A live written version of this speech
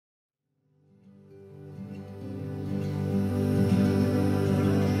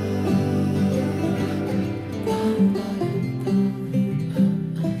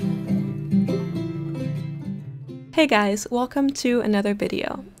Hey guys, welcome to another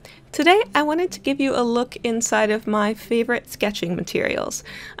video. Today I wanted to give you a look inside of my favorite sketching materials.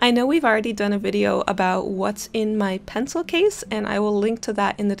 I know we've already done a video about what's in my pencil case, and I will link to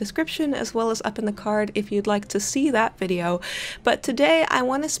that in the description as well as up in the card if you'd like to see that video. But today I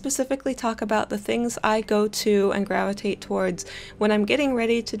want to specifically talk about the things I go to and gravitate towards when I'm getting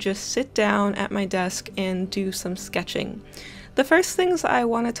ready to just sit down at my desk and do some sketching. The first things I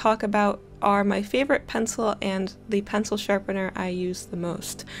want to talk about are my favorite pencil and the pencil sharpener I use the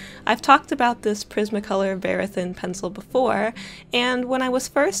most. I've talked about this Prismacolor Verithin pencil before, and when I was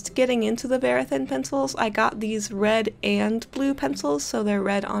first getting into the Verithin pencils, I got these red and blue pencils, so they're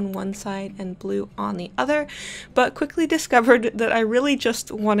red on one side and blue on the other, but quickly discovered that I really just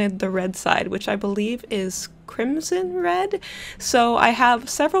wanted the red side, which I believe is crimson red. So I have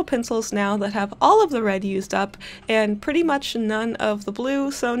several pencils now that have all of the red used up and pretty much none of the blue,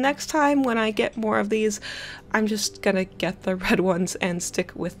 so next time when I get more of these, I'm just gonna get the red ones and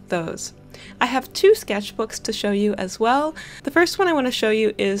stick with those. I have two sketchbooks to show you as well. The first one I want to show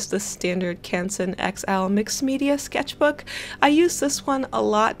you is the standard Canson XL Mixed Media sketchbook. I use this one a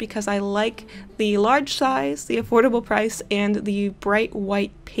lot because I like the large size, the affordable price, and the bright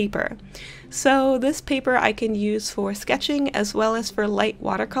white paper. So this paper I can use for sketching as well as for light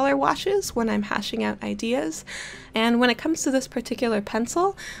watercolor washes when I'm hashing out ideas. And when it comes to this particular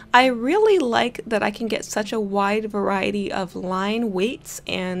pencil, I really like that I can get such a wide variety of line weights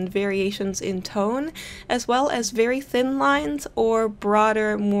and variations in tone, as well as very thin lines or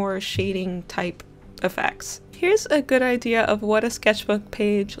broader, more shading type effects. Here's a good idea of what a sketchbook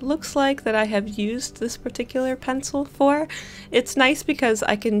page looks like that I have used this particular pencil for. It's nice because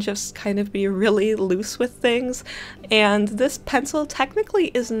I can just kind of be really loose with things, and this pencil technically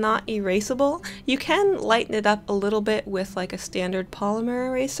is not erasable. You can lighten it up a little bit with like a standard polymer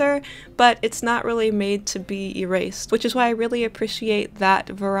eraser, but it's not really made to be erased, which is why I really appreciate that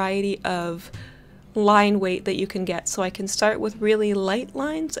variety of line weight that you can get, so I can start with really light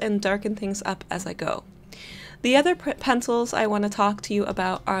lines and darken things up as I go. The other pencils I want to talk to you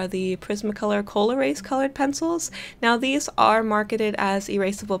about are the Prismacolor Coal Erase colored pencils. Now these are marketed as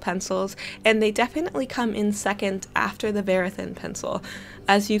erasable pencils, and they definitely come in second after the Verithin pencil.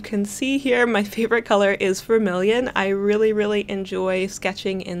 As you can see here, my favorite color is vermilion. I really enjoy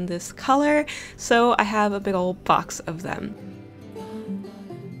sketching in this color, so I have a big old box of them.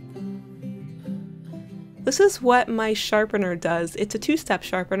 This is what my sharpener does. It's a two-step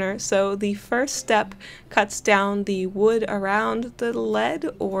sharpener, so the first step cuts down the wood around the lead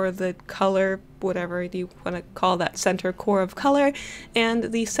or the color, whatever you want to call that center core of color,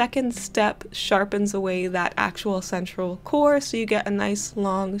 and the second step sharpens away that actual central core so you get a nice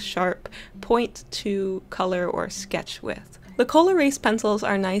long sharp point to color or sketch with. The Coal Erase pencils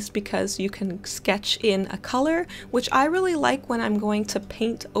are nice because you can sketch in a color, which I really like when I'm going to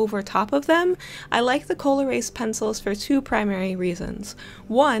paint over top of them. I like the Coal Erase pencils for two primary reasons.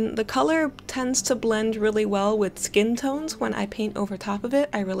 One, the color tends to blend really well with skin tones when I paint over top of it.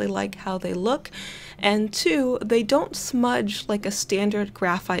 I really like how they look. And two, they don't smudge like a standard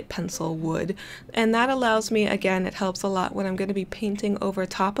graphite pencil would. And that allows me, again, it helps a lot when I'm going to be painting over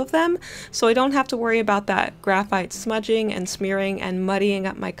top of them, so I don't have to worry about that graphite smudging and smearing and muddying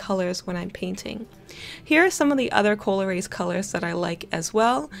up my colors when I'm painting. Here are some of the other Coal Erase colors that I like as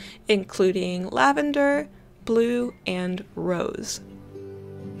well, including lavender, blue, and rose.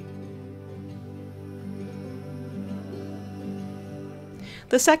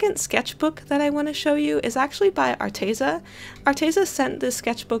 The second sketchbook that I want to show you is actually by Arleesha. Arleesha sent this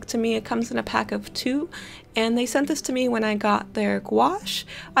sketchbook to me. It comes in a pack of 2, and they sent this to me when I got their gouache.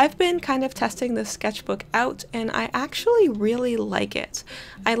 I've been kind of testing this sketchbook out, and I actually really like it.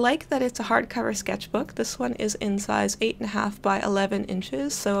 I like that it's a hardcover sketchbook. This one is in size 8.5 by 11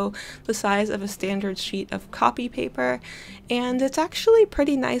 inches, so the size of a standard sheet of copy paper, and it's actually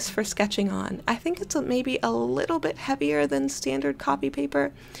pretty nice for sketching on. I think it's maybe a little bit heavier than standard copy paper,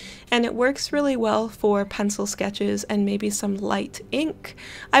 and it works really well for pencil sketches and maybe some light ink.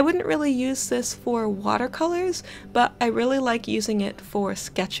 I wouldn't really use this for watercolors, but I really like using it for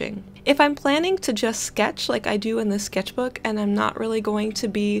sketching. If I'm planning to just sketch like I do in this sketchbook, and I'm not really going to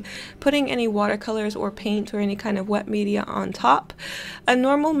be putting any watercolors or paint or any kind of wet media on top, a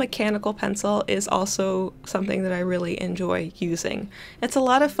normal mechanical pencil is also something that I really enjoy using. It's a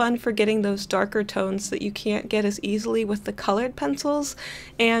lot of fun for getting those darker tones that you can't get as easily with the colored pencils,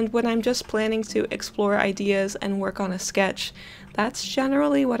 and when I'm just planning to explore ideas and work on a sketch, that's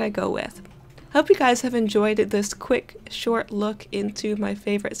generally what I go with. I hope you guys have enjoyed this quick, short look into my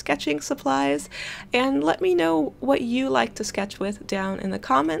favorite sketching supplies, and let me know what you like to sketch with down in the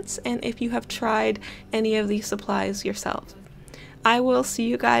comments, and if you have tried any of these supplies yourself. I will see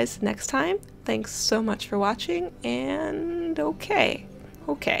you guys next time. Thanks so much for watching, and okay.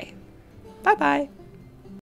 Bye-bye.